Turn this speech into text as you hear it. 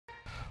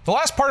The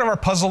last part of our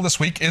puzzle this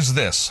week is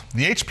this,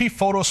 the HP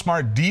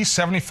PhotoSmart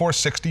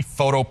D7460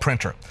 photo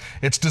printer.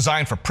 It's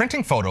designed for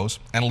printing photos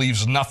and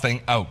leaves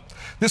nothing out.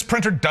 This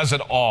printer does it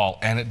all,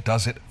 and it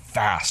does it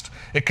fast.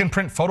 It can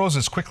print photos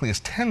as quickly as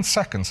 10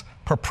 seconds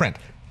per print.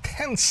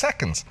 10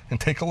 seconds. And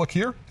take a look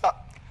here,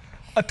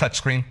 a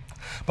touchscreen.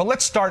 But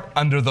let's start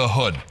under the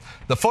hood.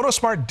 The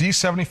PhotoSmart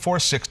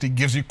D7460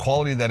 gives you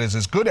quality that is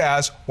as good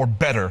as or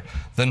better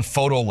than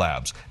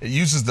Photolab's. It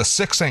uses the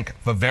 6-ink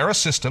Vivera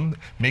system,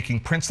 making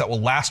prints that will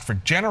last for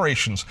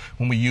generations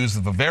when we use the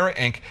Vivera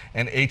ink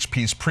and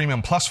HP's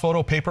Premium Plus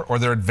photo paper or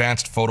their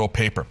advanced photo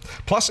paper.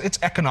 Plus, it's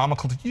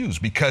economical to use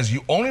because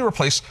you only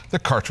replace the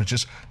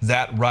cartridges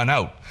that run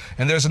out.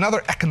 And there's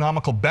another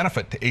economical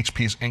benefit to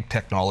HP's ink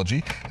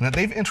technology, in that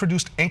they've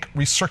introduced ink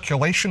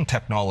recirculation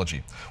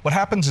technology. What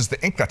happens is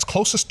the ink that's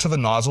closest to the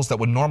nozzles that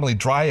would normally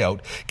dry out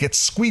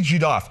gets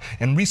squeegeed off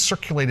and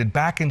recirculated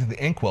back into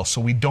the inkwell,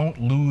 so we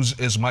don't lose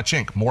as much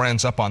ink. More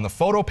ends up on the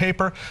photo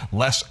paper,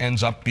 less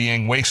ends up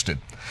being wasted.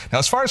 Now,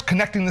 as far as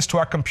connecting this to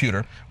our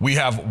computer, we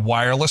have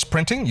wireless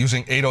printing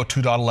using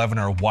 802.11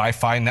 or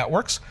Wi-Fi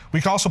networks.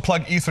 We can also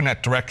plug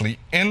Ethernet directly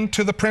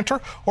into the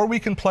printer, or we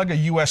can plug a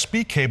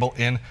USB cable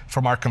in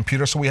from our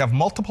computer, so we have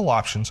multiple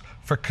options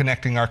for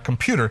connecting our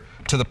computer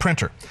to the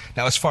printer.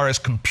 Now, as far as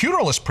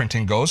computerless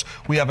printing goes,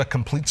 we have a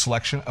complete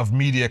selection of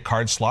media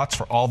card slots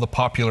for all the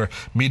popular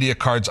media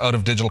cards out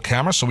of digital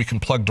cameras, so we can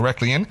plug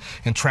directly in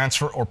and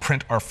transfer or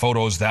print our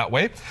photos that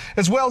way.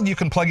 As well, you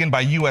can plug in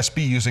by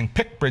USB using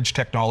PicBridge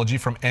technology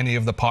from any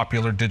of the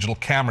popular digital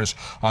cameras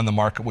on the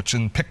market, which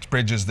in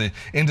PicBridge is the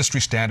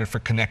industry standard for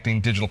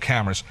connecting digital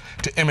cameras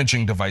to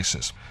imaging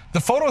devices. The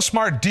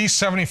PhotoSmart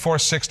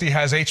D7460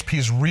 has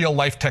HP's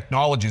real-life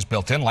technologies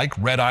built in, like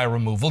red eye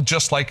removal,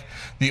 just like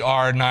the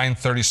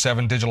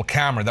R937 digital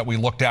camera that we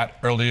looked at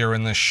earlier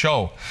in this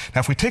show.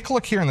 Now, if we take a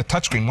look here in the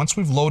touchscreen, once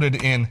we've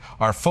loaded in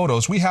our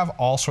photos, we have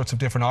all sorts of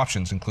different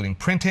options, including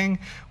printing.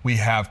 We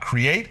have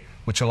Create,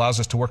 which allows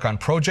us to work on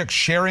projects,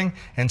 sharing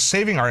and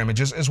saving our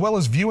images, as well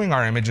as viewing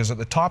our images at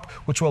the top,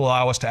 which will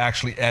allow us to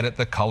actually edit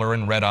the color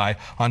and red eye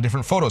on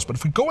different photos. But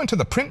if we go into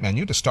the print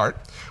menu to start,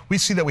 we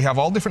see that we have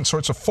all different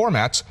sorts of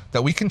formats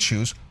that we can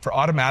choose for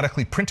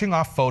automatically printing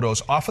off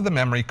photos off of the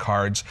memory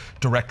cards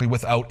directly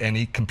without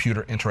any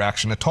computer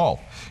interaction at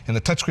all. And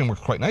the touchscreen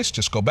works quite nice.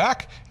 Just go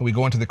back and we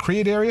go into the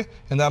Create area,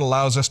 and that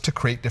allows us to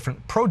create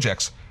different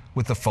projects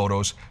with the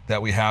photos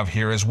that we have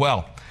here as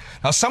well.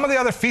 Now, some of the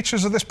other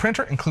features of this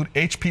printer include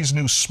HP's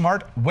new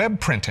Smart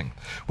Web Printing,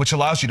 which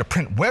allows you to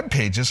print web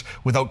pages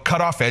without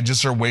cut-off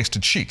edges or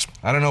wasted sheets.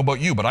 I don't know about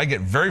you, but I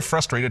get very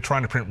frustrated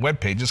trying to print web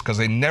pages because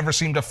they never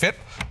seem to fit.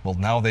 Well,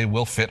 now they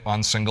will fit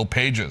on single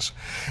pages.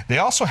 They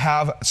also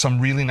have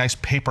some really nice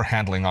paper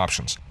handling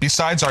options.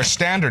 Besides our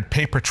standard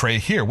paper tray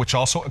here, which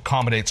also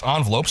accommodates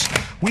envelopes,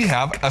 we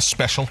have a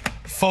special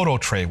photo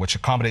tray, which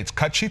accommodates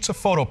cut sheets of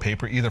photo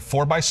paper, either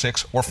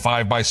 4x6 or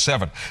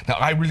 5x7. Now,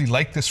 I really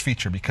like this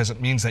feature because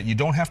it means that you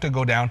don't have to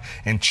go down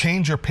and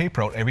change your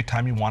paper out every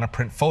time you want to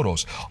print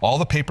photos. All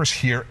the paper's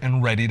here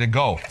and ready to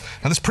go.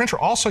 Now, this printer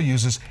also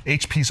uses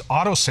HP's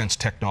AutoSense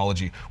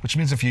technology, which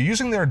means if you're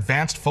using their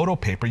advanced photo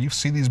paper, you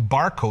see these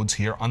barcodes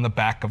here on the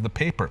back of the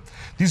paper.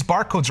 These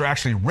barcodes are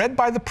actually read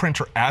by the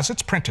printer as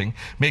it's printing,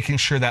 making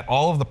sure that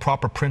all of the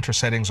proper printer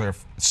settings are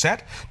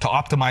set to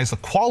optimize the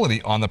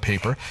quality on the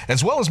paper,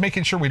 as well as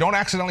making sure we don't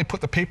accidentally put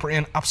the paper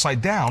in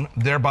upside down,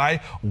 thereby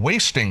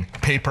wasting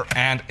paper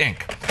and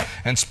ink.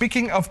 And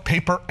speaking of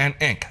paper and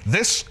ink,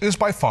 this is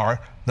by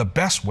far the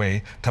best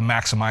way to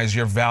maximize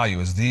your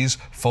value, is these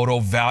photo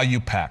value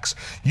packs.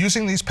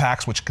 Using these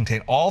packs, which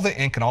contain all the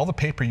ink and all the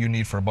paper you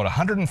need for about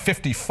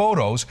 150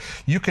 photos,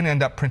 you can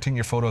end up printing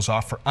your photos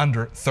off for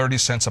under 30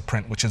 cents a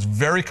print, which is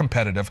very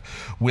competitive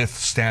with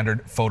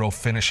standard photo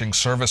finishing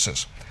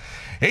services.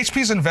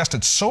 HP's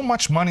invested so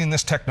much money in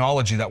this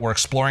technology that we're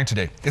exploring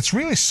today. It's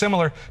really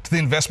similar to the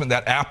investment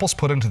that Apple's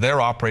put into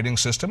their operating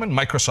system and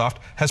Microsoft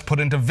has put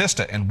into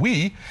Vista, and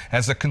we,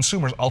 as the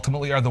consumers,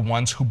 ultimately are the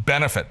ones who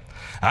benefit.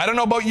 I don't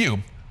know about you,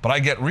 but I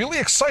get really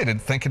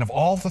excited thinking of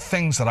all the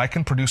things that I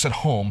can produce at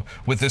home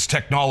with this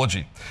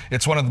technology.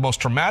 It's one of the most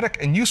dramatic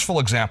and useful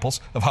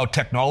examples of how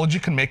technology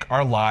can make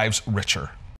our lives richer.